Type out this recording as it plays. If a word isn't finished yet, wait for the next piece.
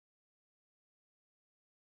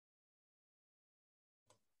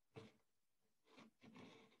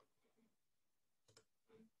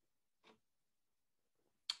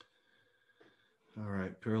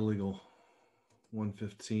right, Paralegal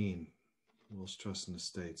 115, Wills, Trust and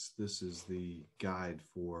Estates. This is the guide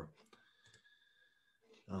for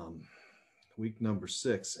week number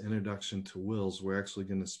 6, Introduction to Wills. We're actually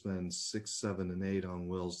going to spend 6, 7, and 8 on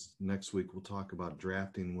wills. Next week, we'll talk about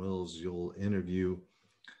drafting wills. You'll interview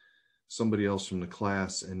somebody else from the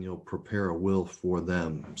class, and you'll prepare a will for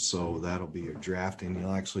them. So that'll be your drafting.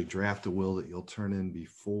 You'll actually draft a will that you'll turn in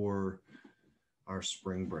before our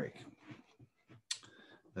spring break.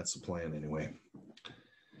 That's the plan anyway.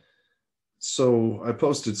 So I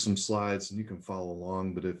posted some slides and you can follow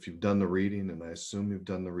along, but if you've done the reading, and I assume you've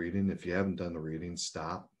done the reading, if you haven't done the reading,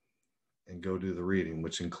 stop and go do the reading,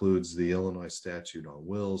 which includes the Illinois statute on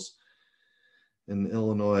wills and the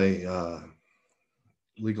Illinois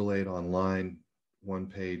Legal Aid Online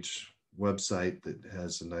one-page website that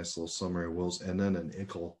has a nice little summary of wills, and then an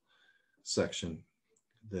ICL section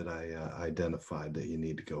that I identified that you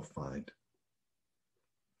need to go find.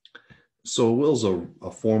 So a will's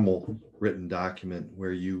a formal written document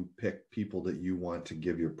where you pick people that you want to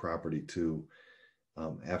give your property to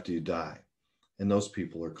after you die. And those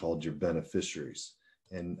people are called your beneficiaries.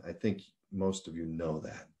 And I think most of you know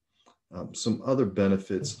that. Some other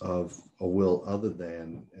benefits of a will other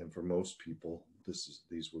than, and for most people,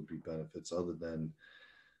 these would be benefits other than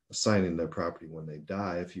assigning their property when they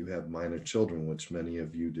die. If you have minor children, which many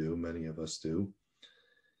of you do, many of us do,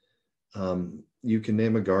 you can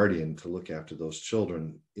name a guardian to look after those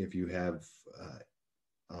children if you have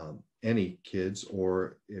any kids,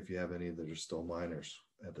 or if you have any that are still minors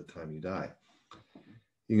at the time you die.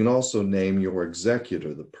 You can also name your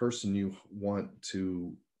executor, the person you want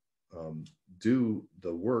to do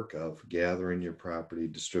the work of gathering your property,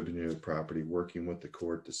 distributing your property, working with the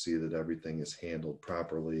court to see that everything is handled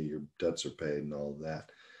properly, your debts are paid and all of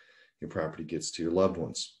that. Your property gets to your loved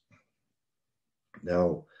ones.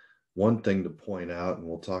 Now, one thing to point out, and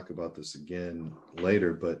we'll talk about this again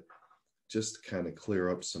later, but just to kind of clear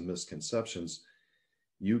up some misconceptions,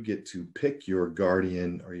 you get to pick your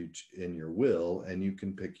guardian in your will, and you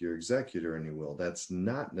can pick your executor in your will. That's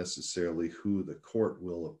not necessarily who the court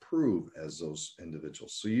will approve as those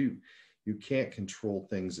individuals. So you can't control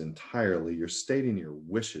things entirely. You're stating your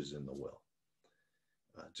wishes in the will.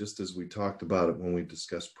 Just as we talked about it when we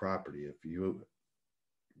discussed property, if you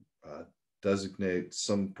designate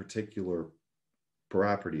some particular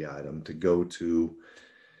property item to go to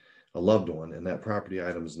a loved one, and that property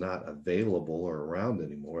item is not available or around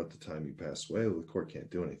anymore at the time you pass away, well, the court can't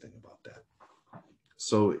do anything about that.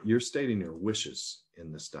 So you're stating your wishes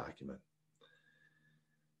in this document.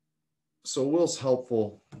 So a will's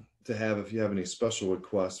helpful to have if you have any special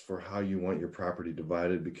requests for how you want your property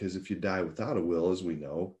divided, because if you die without a will, as we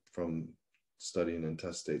know from studying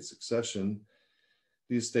intestate succession,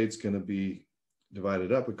 the estate's going to be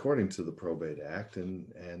divided up according to the Probate Act and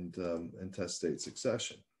intestate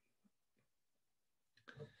succession.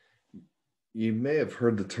 You may have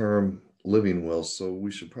heard the term living will, so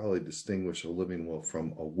we should probably distinguish a living will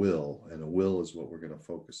from a will, and a will is what we're going to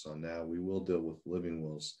focus on now. We will deal with living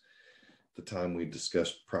wills the time we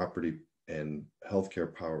discuss property and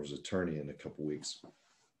healthcare powers of attorney in a couple weeks.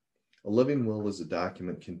 A living will is a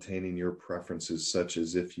document containing your preferences, such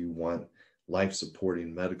as if you want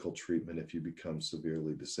life-supporting medical treatment if you become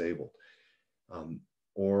severely disabled,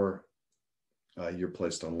 or you're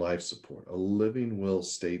placed on life support. A living will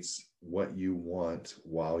states what you want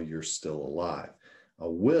while you're still alive. A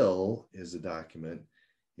will is a document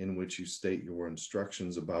in which you state your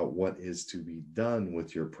instructions about what is to be done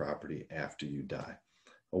with your property after you die.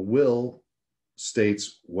 A will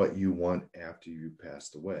states what you want after you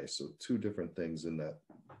passed away. So two different things in that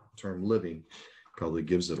term living. Probably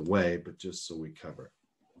gives it away, but just so we cover it.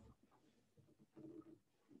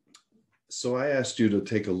 So I asked you to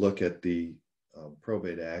take a look at the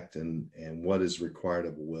Probate Act and what is required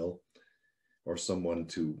of a will, or someone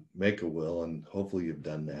to make a will, and hopefully you've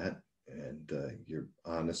done that, and you're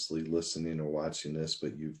honestly listening or watching this,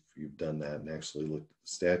 but you've done that and actually looked at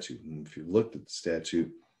the statute. And if you looked at the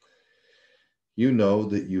statute, you know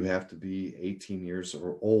that you have to be 18 years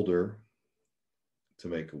or older to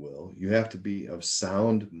make a will. You have to be of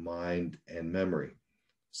sound mind and memory.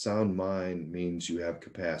 Sound mind means you have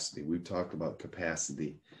capacity. We've talked about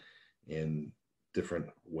capacity in different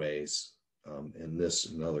ways in this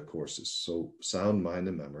and other courses. So sound mind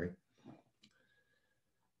and memory.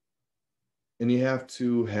 And you have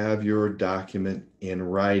to have your document in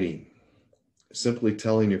writing. Simply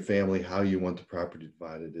telling your family how you want the property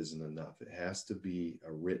divided isn't enough. It has to be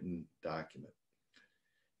a written document.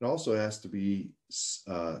 It also has to be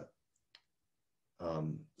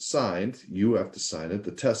signed. You have to sign it.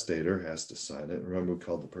 The testator has to sign it. Remember, we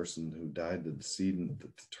called the person who died the decedent. The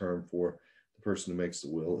term for the person who makes the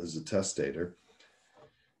will is a testator.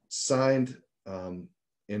 Signed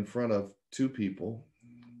in front of two people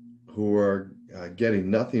who are getting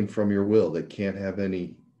nothing from your will. They can't have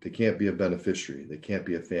any, they can't be a beneficiary. They can't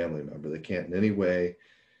be a family member. They can't in any way,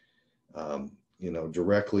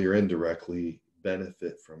 directly or indirectly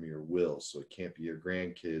benefit from your will. So it can't be your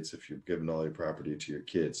grandkids if you've given all your property to your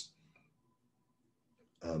kids.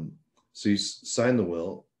 So you sign the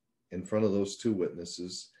will in front of those two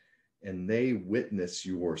witnesses, and they witness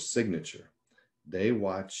your signature. They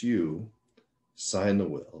watch you sign the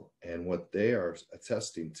will, and what they are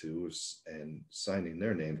attesting to is, and signing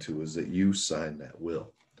their name to, is that you signed that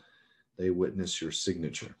will. They witness your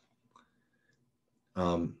signature.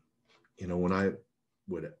 When I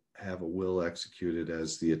would have a will executed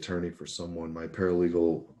as the attorney for someone, my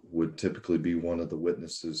paralegal would typically be one of the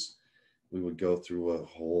witnesses. We would go through a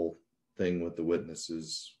whole thing with the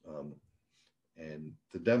witnesses, and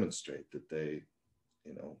to demonstrate that they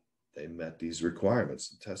met these requirements.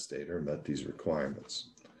 The testator met these requirements.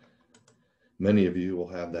 Many of you will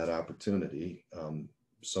have that opportunity.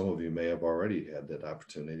 Some of you may have already had that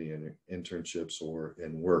opportunity in internships or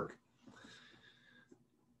in work.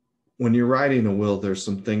 When you're writing a will, there's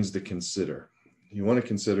some things to consider. You want to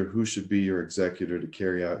consider who should be your executor to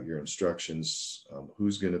carry out your instructions,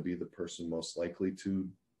 who's going to be the person most likely to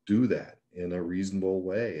do that in a reasonable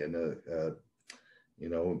way, in a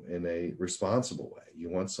responsible way. You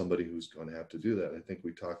want somebody who's going to have to do that. I think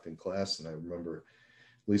we talked in class, and I remember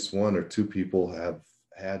at least one or two people have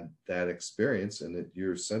had that experience, and that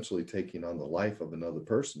you're essentially taking on the life of another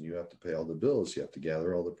person. You have to pay all the bills. You have to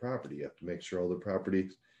gather all the property. You have to make sure all the property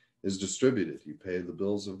is distributed. You pay the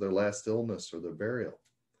bills of their last illness or their burial.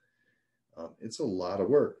 It's a lot of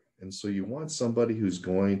work. And so you want somebody who's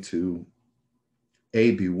going to,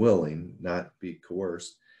 A, be willing, not be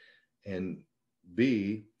coerced, and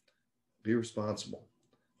B, be responsible.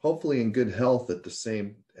 Hopefully in good health at the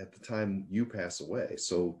time you pass away.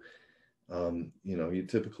 So, you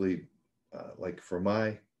typically, like for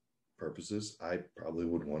my purposes, I probably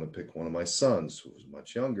would want to pick one of my sons who was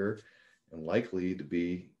much younger and likely to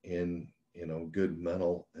be in, good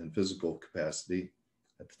mental and physical capacity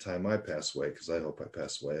at the time I pass away, because I hope I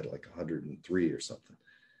pass away at like 103 or something,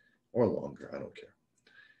 or longer. I don't care.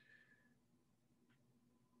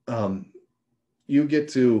 You get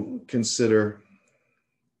to consider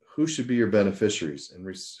who should be your beneficiaries and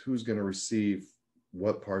who's going to receive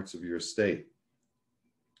what parts of your estate.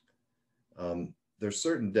 There's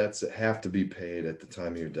certain debts that have to be paid at the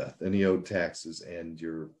time of your death. Any owed taxes and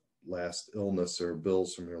your last illness, or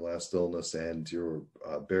bills from your last illness, and your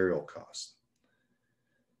burial costs,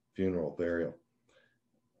 funeral, burial.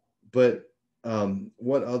 But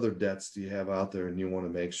what other debts do you have out there, and you want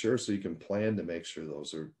to make sure, so you can plan to make sure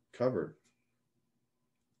those are covered?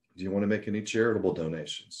 Do you want to make any charitable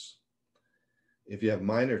donations? If you have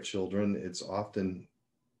minor children, it's often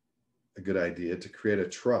a good idea to create a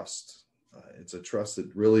trust. It's a trust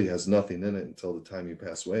that really has nothing in it until the time you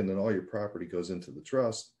pass away, and then all your property goes into the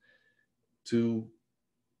trust to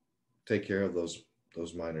take care of those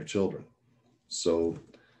minor children. So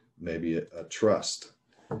maybe a trust.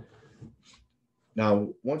 Now,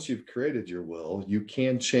 once you've created your will, you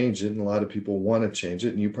can change it, and a lot of people want to change it,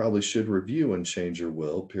 and you probably should review and change your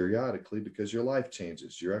will periodically, because your life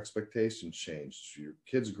changes, your expectations change, your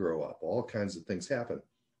kids grow up, all kinds of things happen.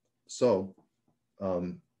 So,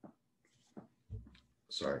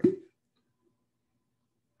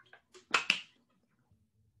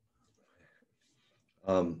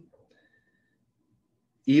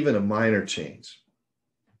 even a minor change,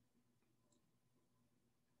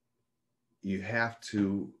 you have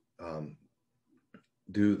to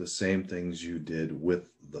do the same things you did with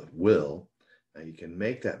the will. Now, you can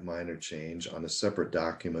make that minor change on a separate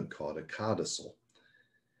document called a codicil.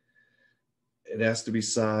 It has to be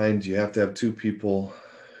signed. You have to have two people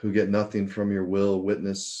who get nothing from your will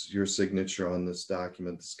witness your signature on this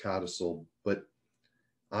document, this codicil. But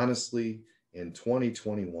honestly, in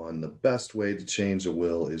 2021, the best way to change a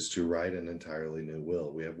will is to write an entirely new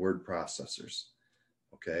will. We have word processors.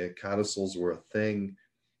 Okay, codicils were a thing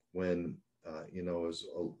when, it was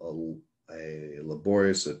a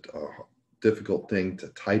laborious, a difficult thing to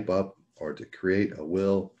type up or to create a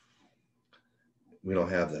will. We don't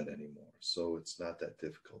have that anymore. So it's not that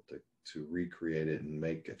difficult to recreate it and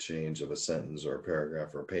make a change of a sentence or a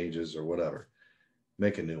paragraph or pages or whatever.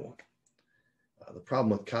 Make a new one. The problem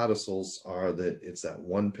with codicils are that it's that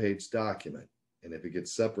one-page document. And if it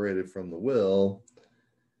gets separated from the will,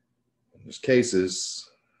 in those cases,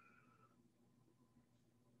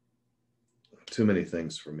 too many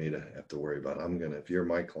things for me to have to worry about. If you're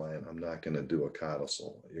my client, I'm not going to do a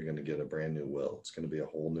codicil. You're going to get a brand new will. It's going to be a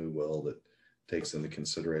whole new will that takes into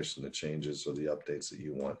consideration the changes or the updates that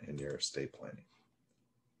you want in your estate planning.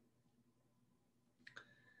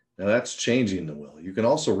 Now that's changing the will. You can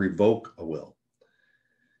also revoke a will.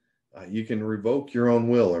 You can revoke your own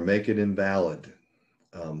will or make it invalid.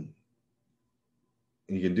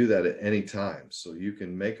 You can do that at any time. So you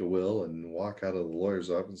can make a will and walk out of the lawyer's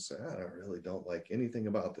office and say, I really don't like anything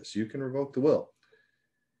about this. You can revoke the will.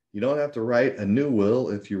 You don't have to write a new will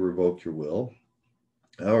if you revoke your will.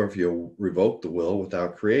 Or if you revoke the will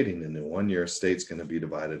without creating a new one, your estate's going to be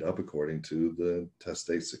divided up according to the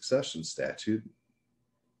testate succession statute.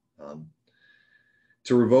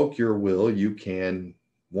 To revoke your will, you can,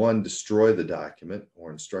 one, destroy the document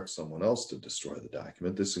or instruct someone else to destroy the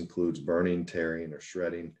document. This includes burning, tearing, or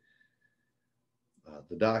shredding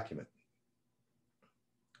the document.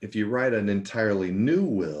 If you write an entirely new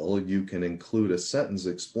will, you can include a sentence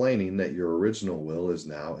explaining that your original will is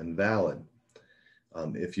now invalid.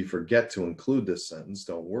 If you forget to include this sentence,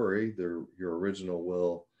 don't worry, your original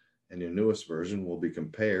will and your newest version will be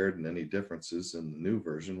compared, and any differences in the new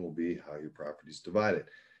version will be how your property is divided.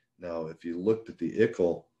 Now, if you looked at the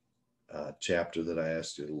Prlgl chapter that I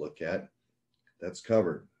asked you to look at, that's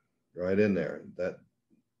covered right in there. That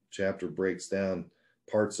chapter breaks down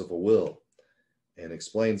parts of a will and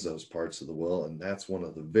explains those parts of the will, and that's one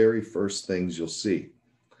of the very first things you'll see.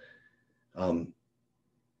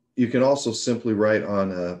 You can also simply write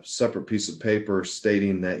on a separate piece of paper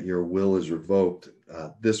stating that your will is revoked.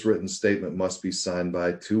 This written statement must be signed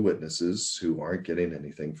by 2 witnesses who aren't getting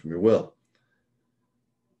anything from your will.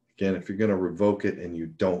 Again, if you're going to revoke it and you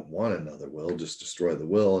don't want another will, just destroy the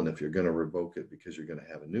will. And if you're going to revoke it because you're going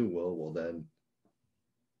to have a new will, well, then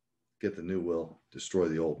get the new will, destroy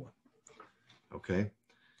the old one. Okay?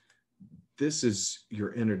 This is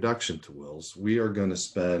your introduction to wills. We are going to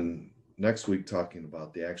spend next week talking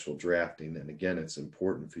about the actual drafting. And again, it's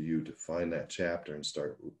important for you to find that chapter and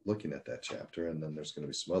start looking at that chapter. And then there's going to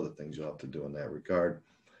be some other things you'll have to do in that regard.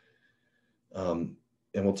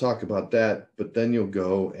 And we'll talk about that, but then you'll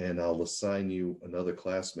go and I'll assign you another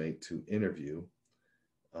classmate to interview.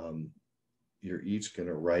 You're each going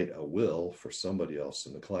to write a will for somebody else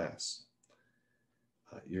in the class.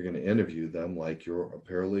 You're going to interview them like you're a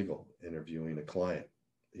paralegal interviewing a client.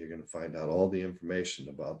 You're going to find out all the information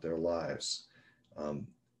about their lives.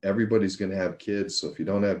 Everybody's going to have kids, so if you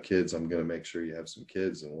don't have kids, I'm going to make sure you have some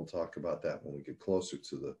kids, and we'll talk about that when we get closer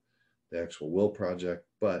to the actual will project.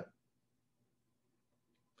 But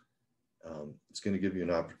it's going to give you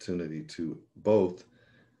an opportunity to both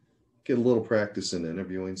get a little practice in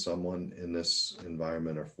interviewing someone in this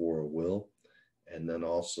environment or for a will, and then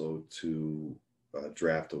also to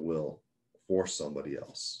draft a will for somebody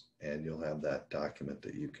else. And you'll have that document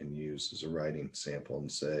that you can use as a writing sample and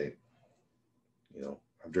say,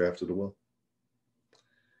 I've drafted a will.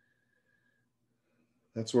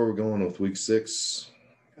 That's where we're going with week 6.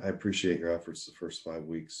 I appreciate your efforts the first 5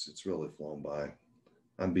 weeks. It's really flown by.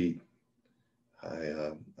 I'm beat.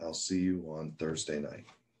 I'll see you on Thursday night.